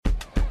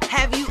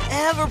Have you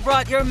ever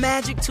brought your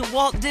magic to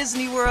Walt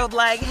Disney World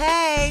like,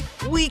 hey,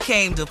 we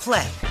came to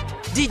play?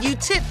 Did you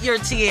tip your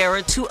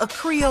tiara to a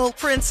Creole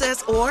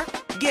princess or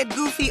get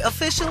goofy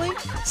officially?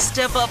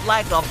 Step up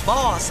like a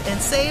boss and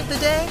save the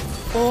day?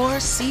 Or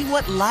see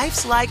what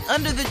life's like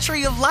under the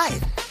tree of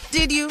life?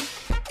 Did you?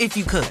 If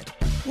you could.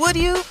 Would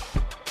you?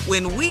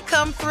 When we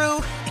come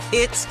through,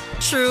 it's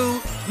true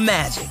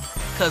magic.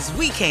 'Cause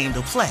we came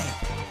to play.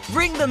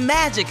 Bring the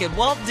magic at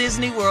Walt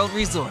Disney World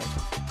Resort.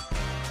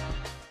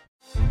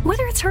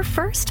 Whether it's her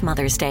first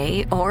Mother's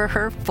Day or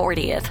her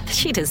 40th,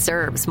 she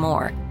deserves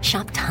more.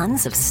 Shop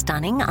tons of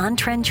stunning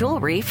on-trend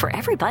jewelry for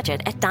every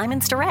budget at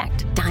Diamonds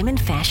Direct. Diamond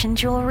fashion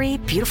jewelry,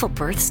 beautiful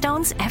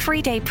birthstones,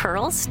 everyday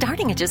pearls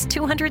starting at just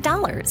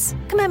 $200.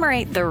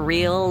 Commemorate the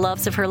real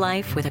loves of her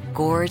life with a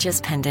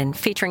gorgeous pendant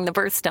featuring the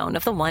birthstone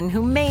of the one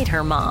who made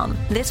her mom.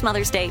 This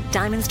Mother's Day,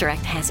 Diamonds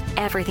Direct has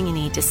everything you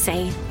need to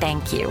say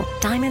thank you.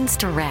 Diamonds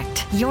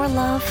Direct. Your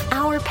love,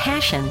 our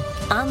passion.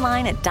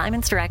 Online at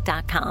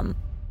diamondsdirect.com.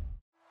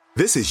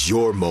 This is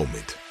your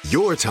moment,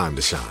 your time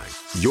to shine,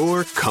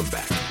 your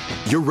comeback.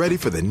 You're ready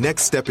for the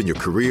next step in your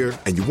career,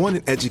 and you want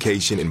an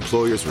education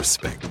employers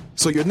respect.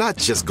 So you're not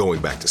just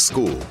going back to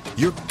school,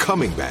 you're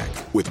coming back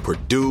with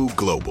Purdue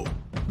Global.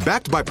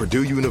 Backed by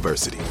Purdue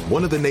University,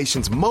 one of the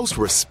nation's most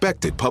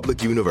respected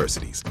public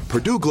universities,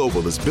 Purdue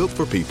Global is built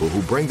for people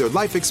who bring their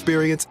life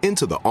experience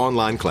into the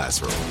online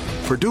classroom.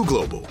 Purdue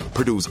Global,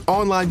 Purdue's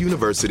online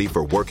university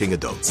for working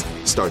adults.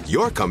 Start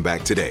your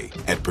comeback today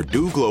at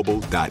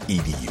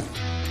purdueglobal.edu.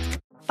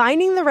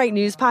 Finding the right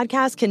news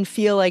podcast can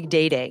feel like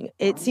dating.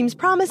 It seems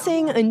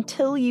promising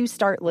until you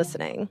start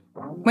listening.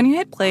 When you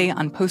hit play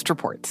on Post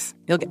Reports,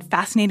 you'll get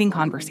fascinating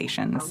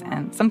conversations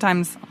and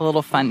sometimes a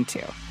little fun,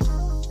 too.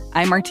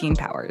 I'm Martine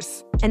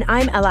Powers. And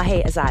I'm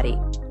Elahe Azadi.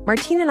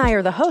 Martine and I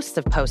are the hosts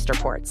of Post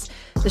Reports.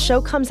 The show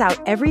comes out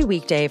every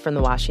weekday from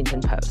the Washington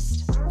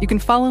Post. You can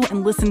follow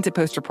and listen to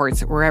Post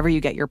Reports wherever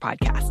you get your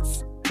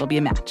podcasts. It'll be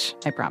a match,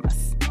 I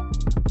promise.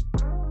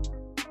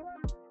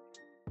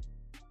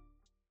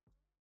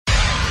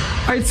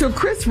 All right, so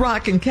Chris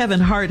Rock and Kevin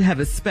Hart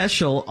have a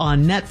special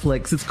on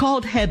Netflix. It's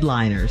called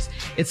Headliners.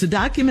 It's a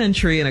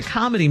documentary and a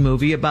comedy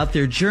movie about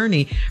their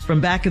journey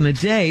from back in the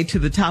day to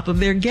the top of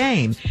their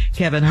game.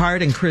 Kevin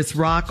Hart and Chris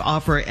Rock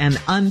offer an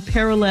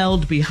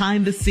unparalleled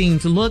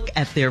behind-the-scenes look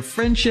at their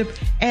friendship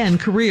and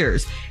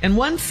careers. In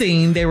one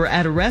scene, they were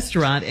at a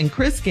restaurant, and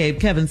Chris gave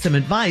Kevin some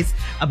advice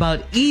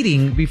about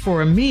eating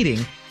before a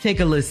meeting.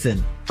 Take a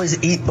listen.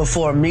 Always eat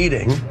before a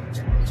meeting.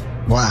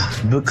 Why?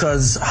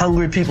 Because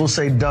hungry people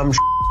say dumb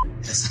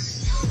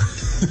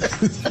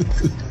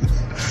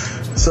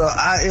So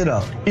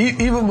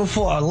even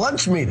before a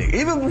lunch meeting,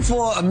 even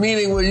before a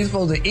meeting where you're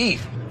supposed to eat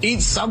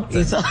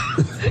something.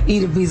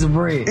 Eat a piece of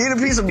bread. Eat a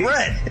piece of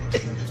bread.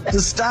 To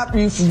stop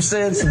you from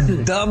saying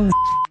some dumb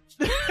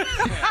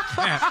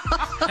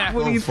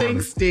What do you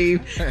think,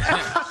 Steve?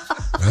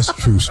 That's a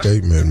true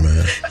statement,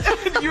 man.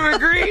 You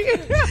agree?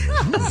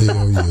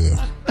 Hell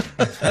yeah.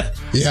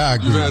 Yeah, I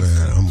agree,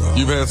 man.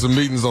 You've had some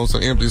meetings on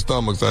some empty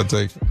stomachs, I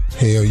take it.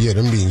 Hell yeah,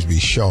 them meetings be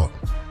short.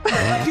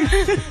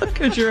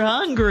 Because you're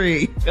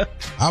hungry.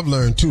 I've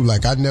learned, too,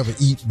 like, I never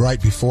eat right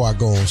before I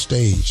go on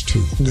stage,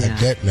 too. Yeah.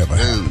 That never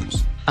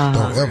happens.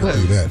 Don't ever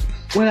do that.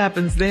 What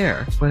happens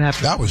there? What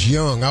happens? I was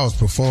young. I was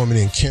performing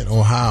in Kent,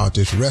 Ohio at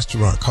this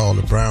restaurant called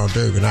the Brown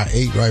Derby, and I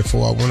ate right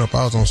before I went up.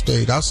 I was on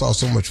stage. I saw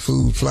so much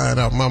food flying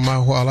out my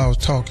mouth while I was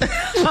talking.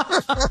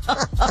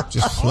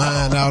 Just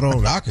flying out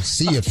on. I could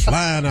see it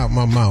flying out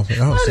my mouth. I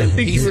didn't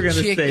think you were going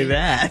to say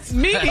that.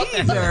 Me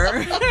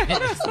either.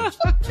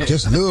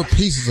 Just little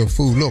pieces of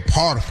food, little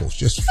particles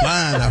just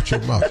flying out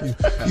your mouth.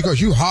 Because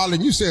you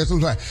hollering, you said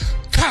something like,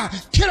 God,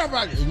 get up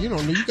out here.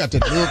 And you got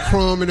that little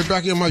crumb in the back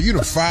of your mouth. You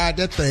done fired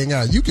that thing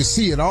out. You can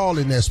see it all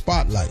in that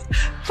spotlight.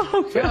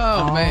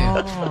 Oh,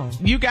 man.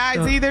 You guys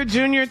either,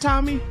 Junior,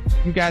 Tommy?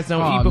 You guys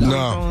don't eat before you go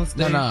on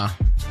stage? No.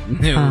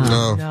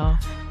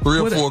 3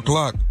 or 4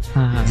 o'clock.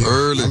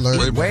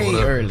 Early. Way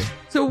early.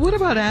 So what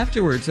about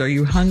afterwards? Are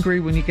you hungry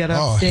when you get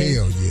up stage?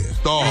 Oh, hell yeah.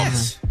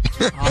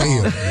 Starving. Hell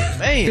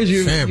yeah. Because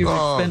you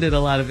expended a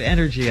lot of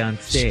energy on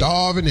stage.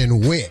 Starving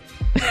and wet.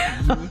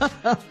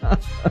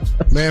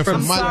 Man,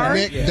 from my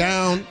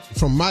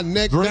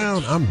neck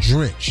down, I'm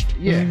drenched.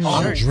 Yeah.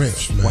 I'm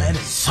drenched, man.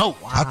 So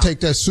wow. I take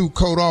that suit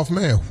coat off,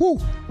 man.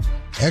 Whoo.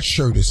 That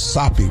shirt is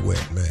soppy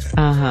wet,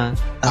 man.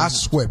 I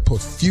sweat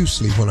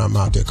profusely when I'm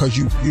out there because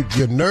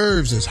your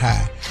nerves is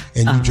high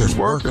and you just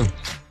working.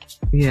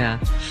 Yeah.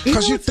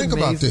 Because you think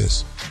about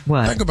this.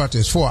 What? Think about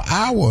this. For an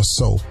hour or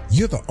so,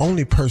 you're the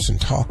only person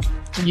talking.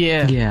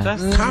 Yeah.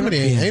 That's comedy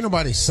ain't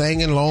nobody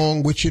singing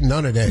along with you.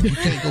 None of that. You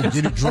can't go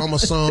get a drum or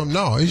something.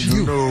 No, it's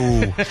you.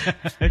 No.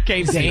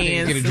 Can't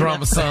dance. Get a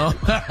drum or something.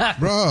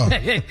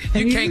 Bruh.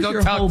 You can't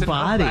go talk to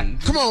nobody.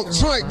 Come on,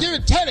 son, give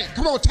it Teddy.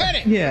 Come on,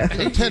 Teddy. Yeah.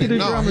 Teddy.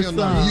 No, hell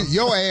no.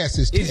 Your ass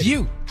is Teddy. It's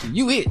you.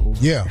 You it.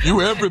 Yeah.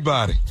 You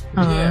everybody.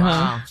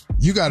 Yeah.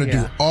 You got to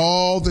do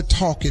all the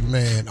talking,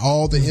 man,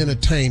 all the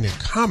entertaining.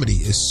 Comedy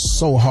is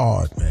so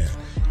hard, man.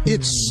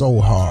 It's so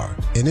hard.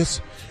 And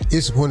it's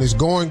when it's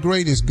going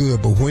great, it's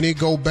good. But when it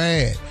go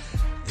bad,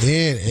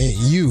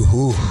 And you,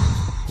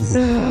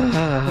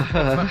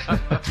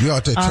 you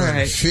out there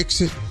trying to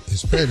fix it.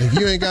 Especially if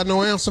you ain't got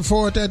no answer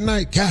for it that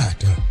night. God.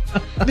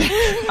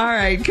 All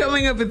right.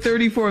 Coming up at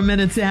 34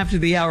 minutes after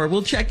the hour,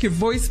 we'll check your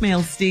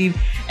voicemail,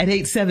 Steve, at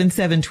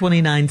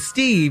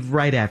 877-29-STEVE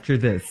right after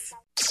this.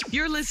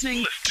 You're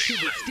listening to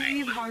the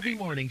Steve Harvey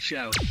Morning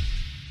Show.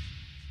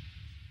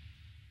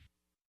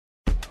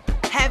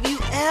 Have you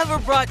ever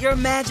brought your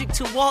magic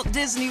to Walt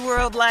Disney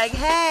World like,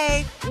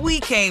 hey, we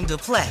came to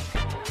play?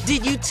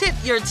 Did you tip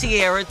your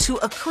tiara to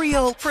a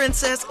Creole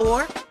princess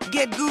or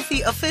get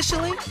goofy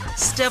officially?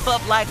 Step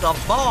up like a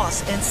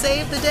boss and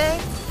save the day?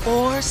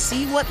 Or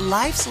see what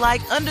life's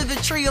like under the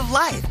tree of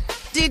life?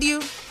 Did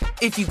you?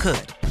 If you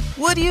could.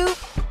 Would you?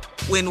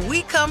 When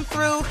we come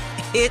through,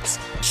 it's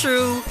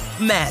true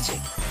magic.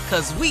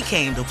 'Cause we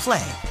came to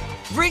play.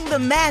 Bring the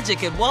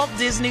magic at Walt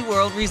Disney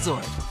World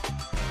Resort.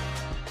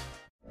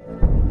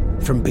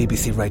 From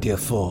BBC Radio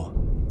 4,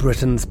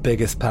 Britain's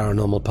biggest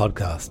paranormal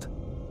podcast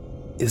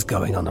is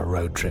going on a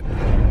road trip.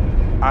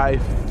 I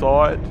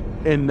thought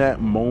in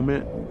that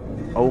moment,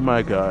 oh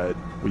my God,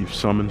 we've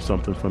summoned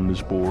something from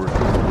this board.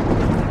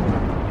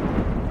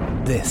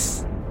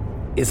 This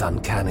is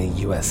Uncanny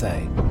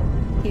USA.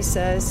 He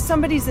says,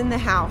 somebody's in the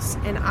house,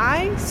 and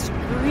I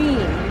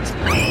screamed.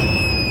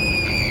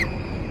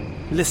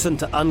 Listen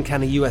to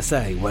Uncanny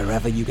USA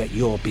wherever you get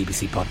your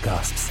BBC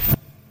podcasts,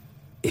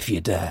 if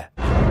you dare.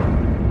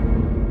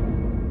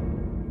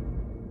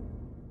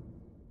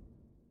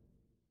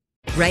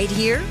 Right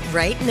here,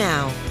 right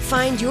now.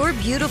 Find your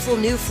beautiful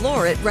new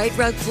floor at Right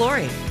Rug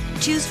Flooring.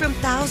 Choose from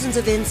thousands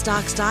of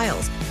in-stock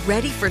styles,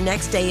 ready for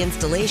next day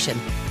installation,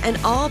 and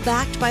all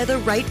backed by the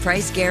right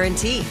price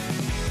guarantee.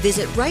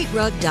 Visit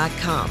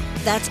rightrug.com.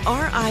 That's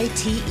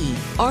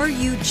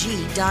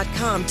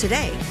RITERUG.com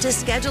today to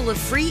schedule a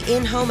free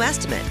in-home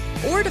estimate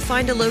or to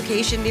find a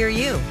location near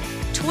you.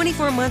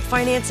 24-month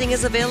financing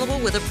is available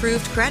with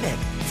approved credit.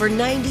 For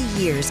 90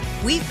 years,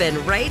 we've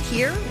been right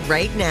here,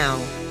 right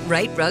now.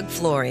 Right Rug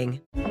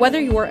Flooring. Whether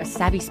you're a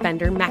savvy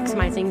spender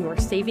maximizing your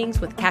savings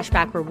with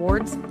cashback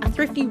rewards, a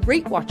thrifty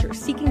rate watcher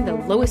seeking the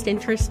lowest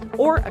interest,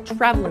 or a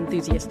travel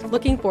enthusiast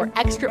looking for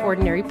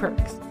extraordinary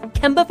perks,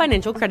 Kemba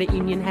Financial Credit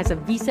Union has a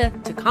visa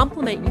to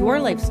complement your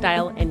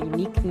lifestyle and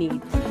unique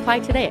needs. Apply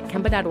today at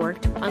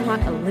Kemba.org to unlock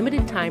a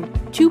limited time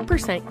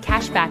 2%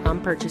 cash back on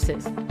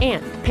purchases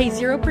and pay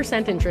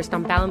 0% interest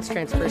on balance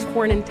transfers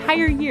for an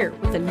entire year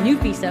with a new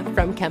visa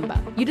from Kemba.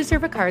 You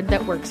deserve a card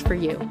that works for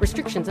you.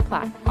 Restrictions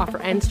apply. Offer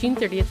ends June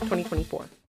 30th, 2024.